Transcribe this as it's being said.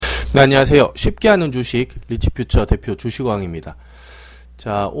네, 안녕하세요. 쉽게 하는 주식 리치퓨처 대표 주식왕입니다.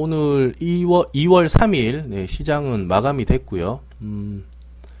 자, 오늘 2월 3일 네, 시장은 마감이 됐고요.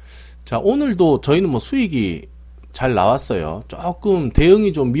 자, 오늘도 저희는 뭐 수익이 잘 나왔어요. 조금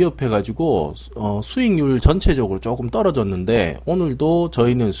대응이 좀 미흡해가지고 수익률 전체적으로 조금 떨어졌는데 오늘도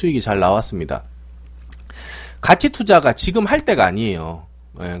저희는 수익이 잘 나왔습니다. 가치 투자가 지금 할 때가 아니에요.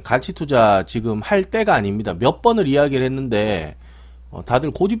 예, 가치 투자 지금 할 때가 아닙니다. 몇 번을 이야기를 했는데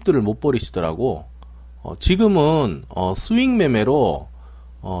다들 고집들을 못 버리시더라고. 지금은 스윙 매매로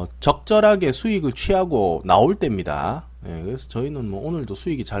적절하게 수익을 취하고 나올 때입니다. 예, 그래서 저희는 뭐 오늘도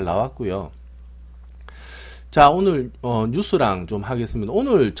수익이 잘 나왔고요. 자, 오늘 뉴스랑 좀 하겠습니다.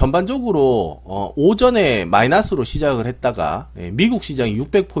 오늘 전반적으로 오전에 마이너스로 시작을 했다가 미국 시장이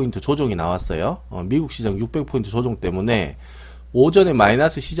 600포인트 조정이 나왔어요. 미국 시장 600포인트 조정 때문에 오전에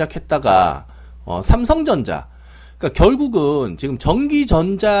마이너스 시작했다가 삼성전자, 그러니까 결국은 지금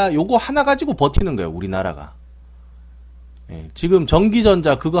전기전자 요거 하나 가지고 버티는 거예요, 우리나라가. 예, 지금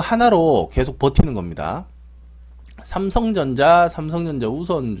전기전자 그거 하나로 계속 버티는 겁니다. 삼성전자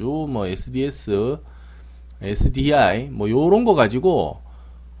우선주, 뭐 SDS, SDI, 뭐 요런 거 가지고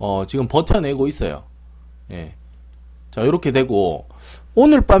지금 버텨내고 있어요. 예. 자, 요렇게 되고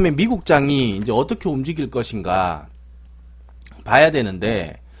오늘 밤에 미국장이 이제 어떻게 움직일 것인가 봐야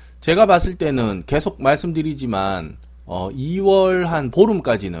되는데, 제가 봤을 때는 계속 말씀드리지만 2월 한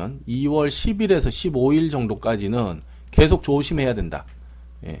보름까지는 2월 10일에서 15일 정도까지는 계속 조심해야 된다.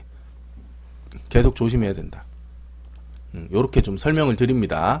 예. 계속 조심해야 된다. 요렇게 좀 설명을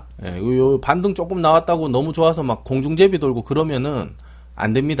드립니다. 예. 요 반등 조금 나왔다고 너무 좋아서 막 공중제비 돌고 그러면은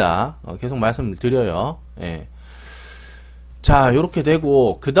안 됩니다. 계속 말씀을 드려요. 예. 자, 요렇게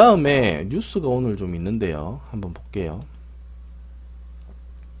되고 그 다음에 뉴스가 오늘 좀 있는데요. 한번 볼게요.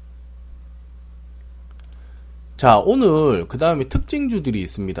 자, 오늘 그 다음에 특징주들이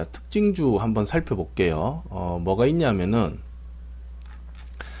있습니다. 특징주 한번 살펴볼게요. 뭐가 있냐면은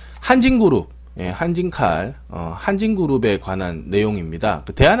한진그룹, 예, 한진칼, 한진그룹에 관한 내용입니다.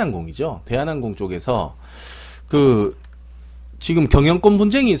 그 대한항공이죠. 대한항공 쪽에서 지금 경영권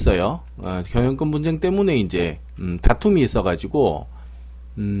분쟁이 있어요. 경영권 분쟁 때문에 이제 다툼이 있어가지고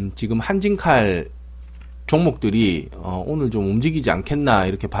지금 한진칼 종목들이 오늘 좀 움직이지 않겠나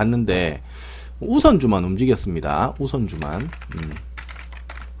이렇게 봤는데, 우선주만 움직였습니다. 우선주만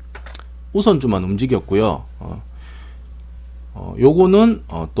움직였고요. 요거는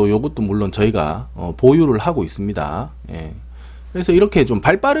또 요것도 물론 저희가 보유를 하고 있습니다. 예. 그래서 이렇게 좀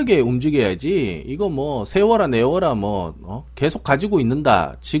발빠르게 움직여야지, 이거 뭐 세워라 내워라 뭐 계속 가지고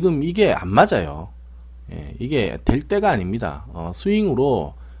있는다, 지금 이게 안 맞아요. 예. 이게 될 때가 아닙니다.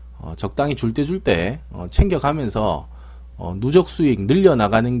 스윙으로 적당히 줄 때 챙겨가면서 누적 수익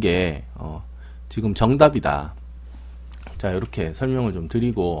늘려나가는 게 지금 정답이다. 자, 이렇게 설명을 좀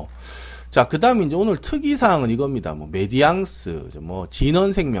드리고, 자, 그 다음에 이제 오늘 특이사항은 이겁니다. 뭐, 메디앙스, 뭐,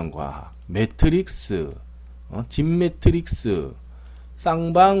 진원생명과학, 매트릭스, 진매트릭스,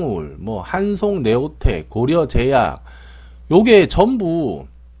 쌍방울, 뭐, 한송네오텍, 고려제약, 요게 전부,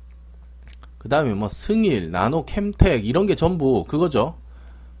 그 다음에 뭐, 승일, 나노캠텍, 이런 게 전부 그거죠.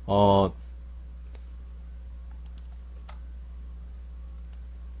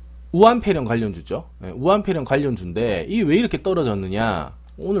 우한폐렴 관련주죠. 네, 우한폐렴 관련주인데 이게 왜 이렇게 떨어졌느냐.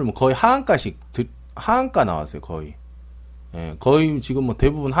 오늘 뭐 거의 하한가 나왔어요. 거의. 예, 거의 지금 뭐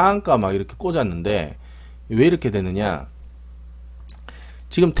대부분 하한가 막 이렇게 꽂았는데 왜 이렇게 되느냐.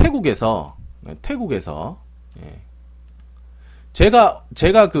 지금 태국에서 예,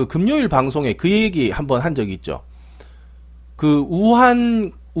 제가 그 금요일 방송에 그 얘기 한번 한 적이 있죠. 그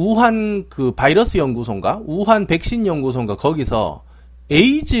우한 그 바이러스 연구소인가, 우한 백신 연구소인가, 거기서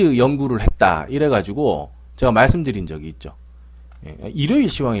에이즈 연구를 했다 이래가지고 제가 말씀드린 적이 있죠. 예, 일요일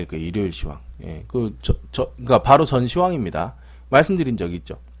시황일 거예요. 일요일 시황. 예, 그러니까 바로 전 시황입니다. 말씀드린 적이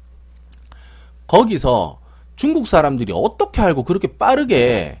있죠. 거기서 중국 사람들이 어떻게 알고 그렇게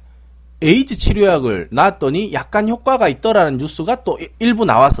빠르게 에이즈 치료약을 놨더니 약간 효과가 있더라는 뉴스가 또 일부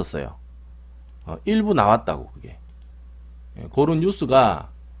나왔었어요. 일부 나왔다고, 그게. 예, 그런 뉴스가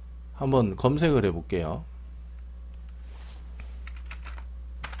한번 검색을 해볼게요.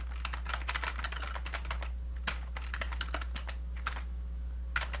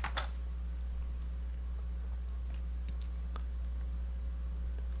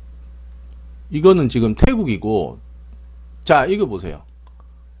 이거는 지금 태국이고, 자, 이거 보세요.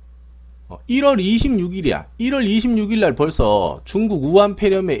 1월 26일이야. 1월 26일 날 벌써 중국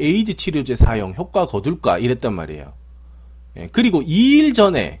우한폐렴의 에이즈 치료제 사용 효과 거둘까 이랬단 말이에요. 예, 그리고 2일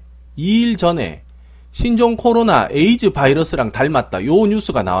전에 신종 코로나 에이즈 바이러스랑 닮았다, 요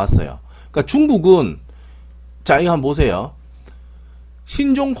뉴스가 나왔어요. 그러니까 중국은, 자, 이거 한번 보세요.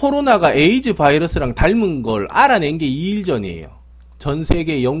 신종 코로나가 에이즈 바이러스랑 닮은 걸 알아낸 게 2일 전이에요. 전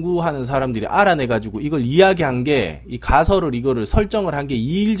세계 연구하는 사람들이 알아내가지고 이걸 이야기한 게, 이 가설을 이거를 설정을 한 게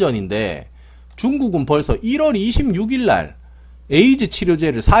 2일 전인데, 중국은 벌써 1월 26일 날 에이즈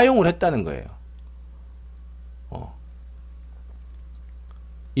치료제를 사용을 했다는 거예요.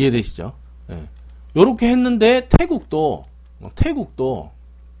 이해되시죠? 예. 요렇게 했는데 태국도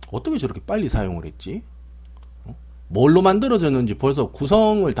어떻게 저렇게 빨리 사용을 했지? 뭘로 만들어졌는지 벌써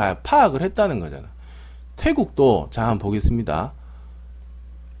구성을 다 파악을 했다는 거잖아. 태국도, 자, 한번 보겠습니다.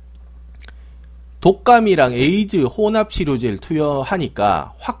 독감이랑 에이즈 혼합 치료제를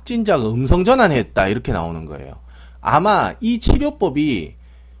투여하니까 확진자가 음성 전환했다, 이렇게 나오는 거예요. 아마 이 치료법이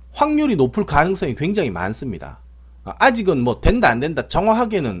확률이 높을 가능성이 굉장히 많습니다. 아직은 뭐 된다 안 된다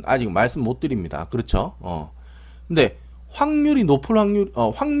정확하게는 아직 말씀 못 드립니다. 그렇죠? 근데 확률이 높을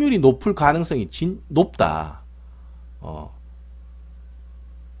가능성이 높다.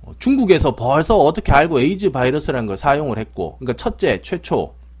 중국에서 벌써 어떻게 알고 에이즈 바이러스라는 걸 사용을 했고, 그러니까 첫째,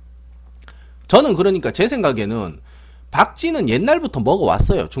 최초. 저는 그러니까 제 생각에는 박쥐는 옛날부터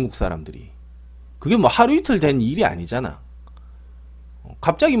먹어왔어요, 중국 사람들이. 그게 뭐 하루 이틀 된 일이 아니잖아.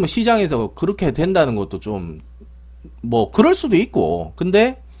 갑자기 뭐 시장에서 그렇게 된다는 것도 좀 뭐 그럴 수도 있고,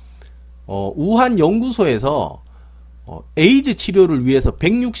 근데 우한 연구소에서 에이즈 치료를 위해서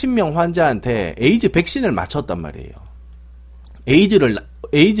 160명 환자한테 에이즈 백신을 맞췄단 말이에요.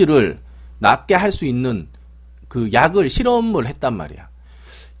 에이즈를 낫게 할 수 있는 그 약을 실험을 했단 말이야.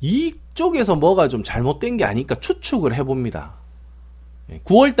 이쪽에서 뭐가 좀 잘못된 게 아닐까 추측을 해봅니다.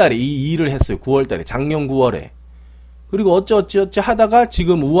 9월달에 이 일을 했어요. 9월달에, 작년 9월에. 그리고 어찌 하다가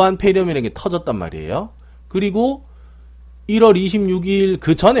지금 우한폐렴이라는 게 터졌단 말이에요. 그리고 1월 26일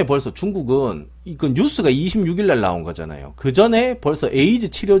그 전에 벌써 중국은, 그 뉴스가 26일 날 나온 거잖아요. 그 전에 벌써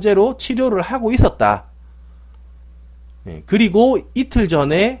에이즈 치료제로 치료를 하고 있었다. 그리고 이틀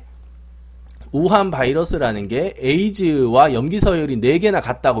전에 우한 바이러스라는 게 에이즈와 염기서열이 4개나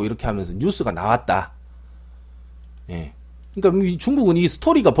같다고 이렇게 하면서 뉴스가 나왔다. 그러니까 중국은 이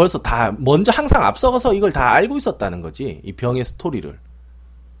스토리가 벌써 다 먼저 항상 앞서가서 이걸 다 알고 있었다는 거지. 이 병의 스토리를.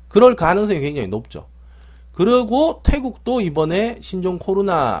 그럴 가능성이 굉장히 높죠. 그리고 태국도 이번에 신종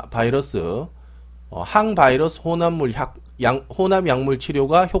코로나 바이러스 항바이러스 혼합 약물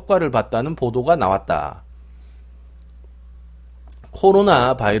치료가 효과를 봤다는 보도가 나왔다.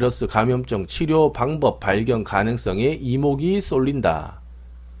 코로나 바이러스 감염증 치료 방법 발견 가능성에 이목이 쏠린다.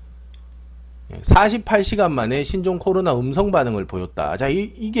 48시간 만에 신종 코로나 음성 반응을 보였다. 자,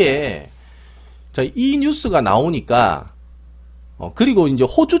 이 뉴스가 나오니까, 그리고 이제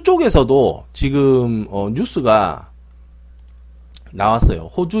호주 쪽에서도 지금, 뉴스가 나왔어요.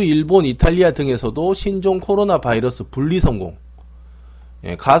 호주, 일본, 이탈리아 등에서도 신종 코로나 바이러스 분리 성공.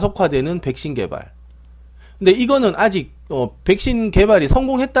 가속화되는 백신 개발. 근데 이거는 아직, 백신 개발이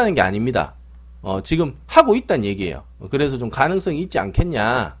성공했다는 게 아닙니다. 지금 하고 있다는 얘기예요. 그래서 좀 가능성이 있지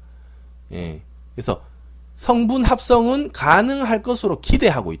않겠냐. 그래서 성분 합성은 가능할 것으로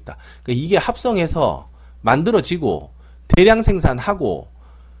기대하고 있다. 그러니까 이게 합성해서 만들어지고 대량 생산하고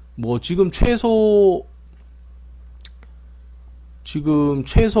뭐 지금 최소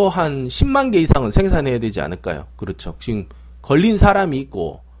한 10만 개 이상은 생산해야 되지 않을까요? 그렇죠. 지금 걸린 사람이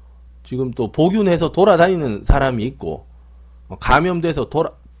있고 지금 또 복균해서 돌아다니는 사람이 있고 감염돼서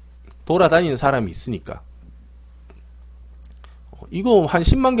돌아다니는 사람이 있으니까 이거 한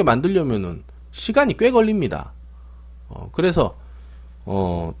 10만 개 만들려면은 시간이 꽤 걸립니다. 그래서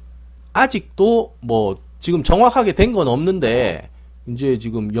아직도 뭐 지금 정확하게 된 건 없는데 이제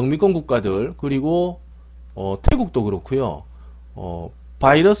지금 영미권 국가들 그리고 태국도 그렇고요.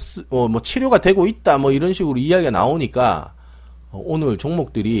 바이러스 뭐 치료가 되고 있다 뭐 이런 식으로 이야기가 나오니까 오늘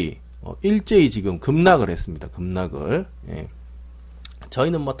종목들이 일제히 지금 급락을 했습니다. 급락을.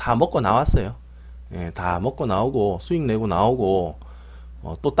 저희는 뭐 다 먹고 나왔어요. 다 먹고 나오고 수익 내고 나오고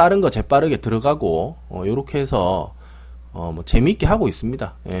또 다른 거 재빠르게 들어가고 요렇게 해서 뭐 재미있게 하고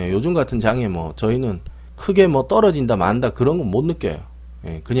있습니다. 요즘 같은 장에 뭐 저희는 크게 뭐 떨어진다 만다 그런 건 못 느껴요.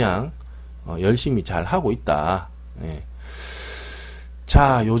 그냥 열심히 잘 하고 있다.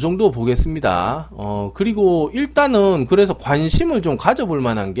 자, 요 정도 보겠습니다. 그리고 일단은 그래서 관심을 가져볼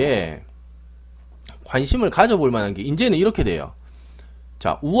만한 게 이제는 이렇게 돼요.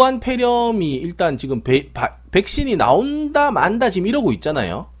 자, 우한폐렴이 일단 지금 백신이 나온다 만다 지금 이러고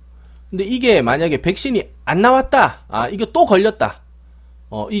있잖아요. 근데 이게 만약에 백신이 안 나왔다. 이거 또 걸렸다.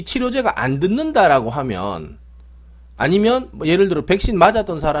 이 치료제가 안 듣는다라고 하면, 아니면 뭐 예를 들어 백신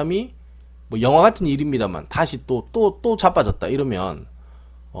맞았던 사람이 뭐 영화 같은 일입니다만 다시 또 자빠졌다 이러면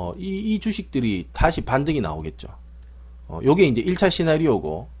이 주식들이 다시 반등이 나오겠죠. 요게 이제 1차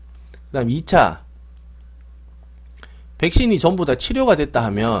시나리오고, 그다음 2차 백신이 전부 다 치료가 됐다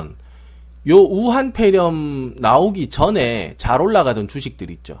하면 요 우한폐렴 나오기 전에 잘 올라가던 주식들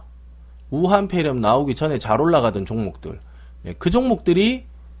있죠. 우한폐렴 나오기 전에 잘 올라가던 종목들. 예, 그 종목들이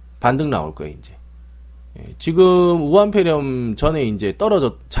반등 나올 거예요, 이제. 예, 지금 우한폐렴 전에 이제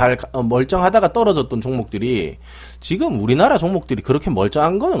멀쩡하다가 떨어졌던 종목들이 지금 우리나라 종목들이 그렇게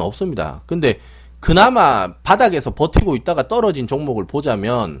멀쩡한 건 없습니다. 근데 그나마 바닥에서 버티고 있다가 떨어진 종목을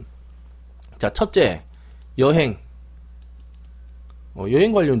보자면, 자, 첫째, 여행.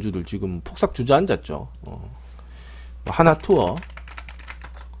 여행 관련주들 지금 폭삭 주저앉았죠. 하나투어,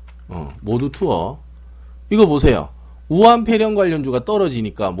 모두투어. 이거 보세요. 우한폐렴 관련주가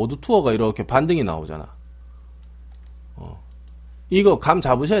떨어지니까 모두투어가 이렇게 반등이 나오잖아. 이거 감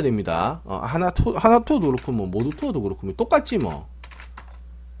잡으셔야 됩니다. 하나투어도 그렇고, 뭐, 모두투어도 그렇고, 뭐 똑같지, 뭐.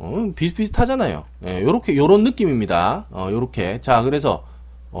 비슷비슷하잖아요. 예, 요런 느낌입니다. 요렇게. 자, 그래서,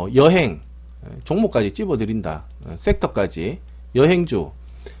 여행, 종목까지 찝어드린다. 섹터까지. 여행주.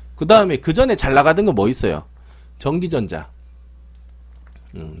 그 다음에 그 전에 잘 나가던 거 뭐 있어요? 전기전자.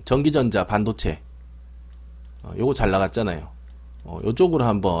 전기전자 반도체. 요거 잘 나갔잖아요. 요쪽으로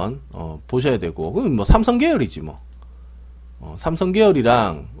한번, 보셔야 되고. 그럼 뭐 삼성 계열이지 뭐. 삼성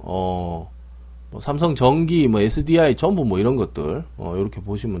계열이랑, 뭐 삼성전기, 뭐 SDI 전부 뭐 이런 것들, 요렇게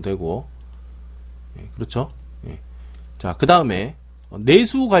보시면 되고. 예, 그렇죠? 예. 자, 그 다음에,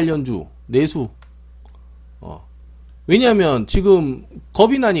 내수 관련주, 내수. 왜냐면 지금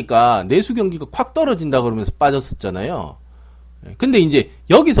겁이 나니까 내수 경기가 콱 떨어진다 그러면서 빠졌었잖아요. 근데 이제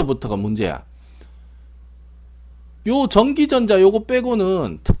여기서부터가 문제야. 요 전기전자 요거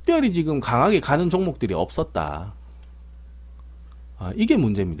빼고는 특별히 지금 강하게 가는 종목들이 없었다. 이게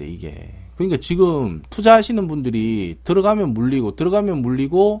문제입니다, 이게. 그러니까 지금 투자하시는 분들이 들어가면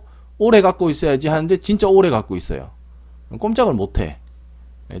물리고 오래 갖고 있어야지 하는데 진짜 오래 갖고 있어요. 꼼짝을 못 해.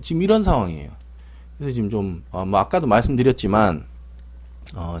 지금 이런 상황이에요. 그래서 지금 좀, 뭐, 아까도 말씀드렸지만,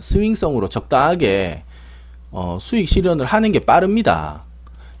 스윙성으로 적당하게, 수익 실현을 하는 게 빠릅니다.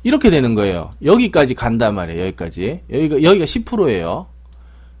 이렇게 되는 거예요. 여기까지 간단 말이에요, 여기까지. 여기가 10%예요.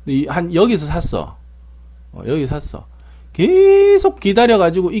 여기서 샀어. 여기 샀어. 계속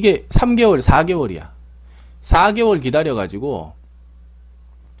기다려가지고, 이게 3개월, 4개월이야. 4개월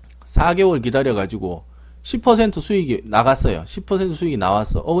기다려가지고, 10% 수익이 나갔어요. 10% 수익이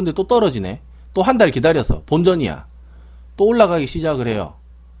나왔어. 근데 또 떨어지네. 또 한 달 기다려서 본전이야. 또 올라가기 시작을 해요.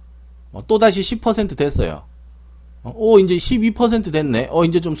 또 다시 10% 됐어요. 이제 12% 됐네.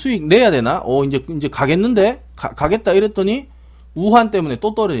 이제 좀 수익 내야 되나? 이제 가겠는데? 가겠다 이랬더니 우한 때문에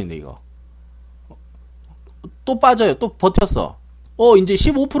또 떨어진대 이거. 또 빠져요. 또 버텼어. 이제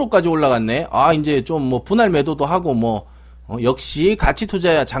 15%까지 올라갔네. 이제 좀 뭐 분할 매도도 하고 뭐 역시 가치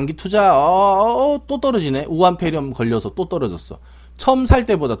투자야, 장기 투자. 또 떨어지네. 우한폐렴 걸려서 또 떨어졌어. 처음 살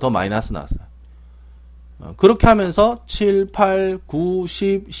때보다 더 마이너스 났어요. 그렇게 하면서 7, 8, 9,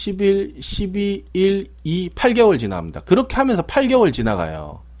 10, 11, 12, 1, 2, 8개월 지나갑니다. 그렇게 하면서 8개월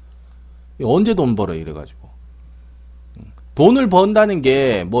지나가요. 언제 돈 벌어 이래가지고. 돈을 번다는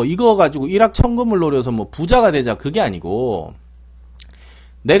게 뭐 이거 가지고 일확천금을 노려서 뭐 부자가 되자 그게 아니고,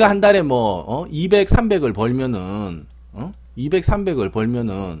 내가 한 달에 뭐 200, 300을 벌면은 200, 300을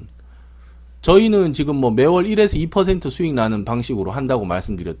벌면은 저희는 지금 뭐 매월 1에서 2% 수익 나는 방식으로 한다고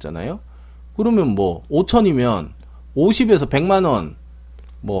말씀드렸잖아요. 그러면 뭐 5천이면 50에서 100만 원,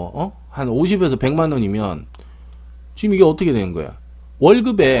 한 50에서 100만 원이면 지금 이게 어떻게 되는 거야?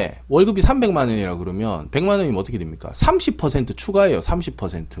 월급이 300만 원이라 그러면 100만 원이면 어떻게 됩니까? 30% 추가해요.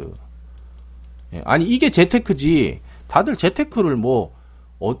 30%. 예, 아니 이게 재테크지. 다들 재테크를 뭘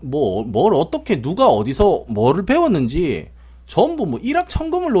어떻게 누가 어디서 뭐를 배웠는지 전부 뭐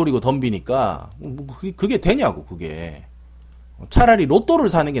일확천금을 노리고 덤비니까 그게 되냐고. 그게 차라리 로또를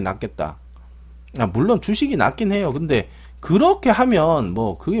사는 게 낫겠다. 물론 주식이 낫긴 해요. 근데 그렇게 하면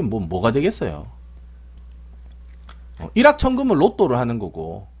뭐 그게 뭐가 되겠어요. 일확천금을 로또를 하는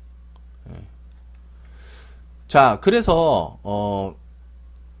거고. 자, 그래서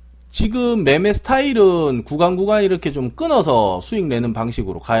지금 매매 스타일은 구간 이렇게 좀 끊어서 수익 내는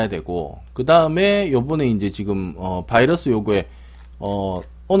방식으로 가야 되고, 그 다음에 요번에 이제 지금 바이러스 요거에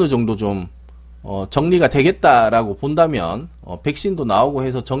어느 정도 좀 정리가 되겠다라고 본다면, 백신도 나오고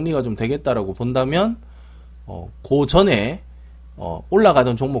해서 정리가 좀 되겠다라고 본다면, 그 전에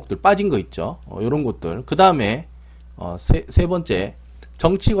올라가던 종목들 빠진 거 있죠. 요런 것들. 그 다음에 세 번째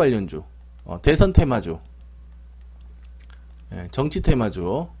정치 관련주, 대선 테마주, 정치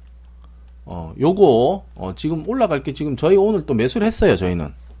테마주. 요거 지금 올라갈 게 지금 저희 오늘 또 매수를 했어요.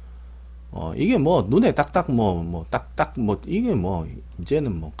 저희는 이게 뭐 눈에 딱딱 딱딱 이게 뭐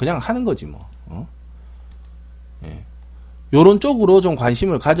이제는 뭐 그냥 하는 거지 뭐. 예. 요런 쪽으로 좀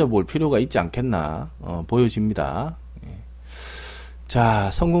관심을 가져볼 필요가 있지 않겠나 보여집니다. 예. 자,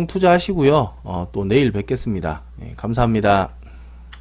 성공 투자하시고요. 또 내일 뵙겠습니다. 감사합니다.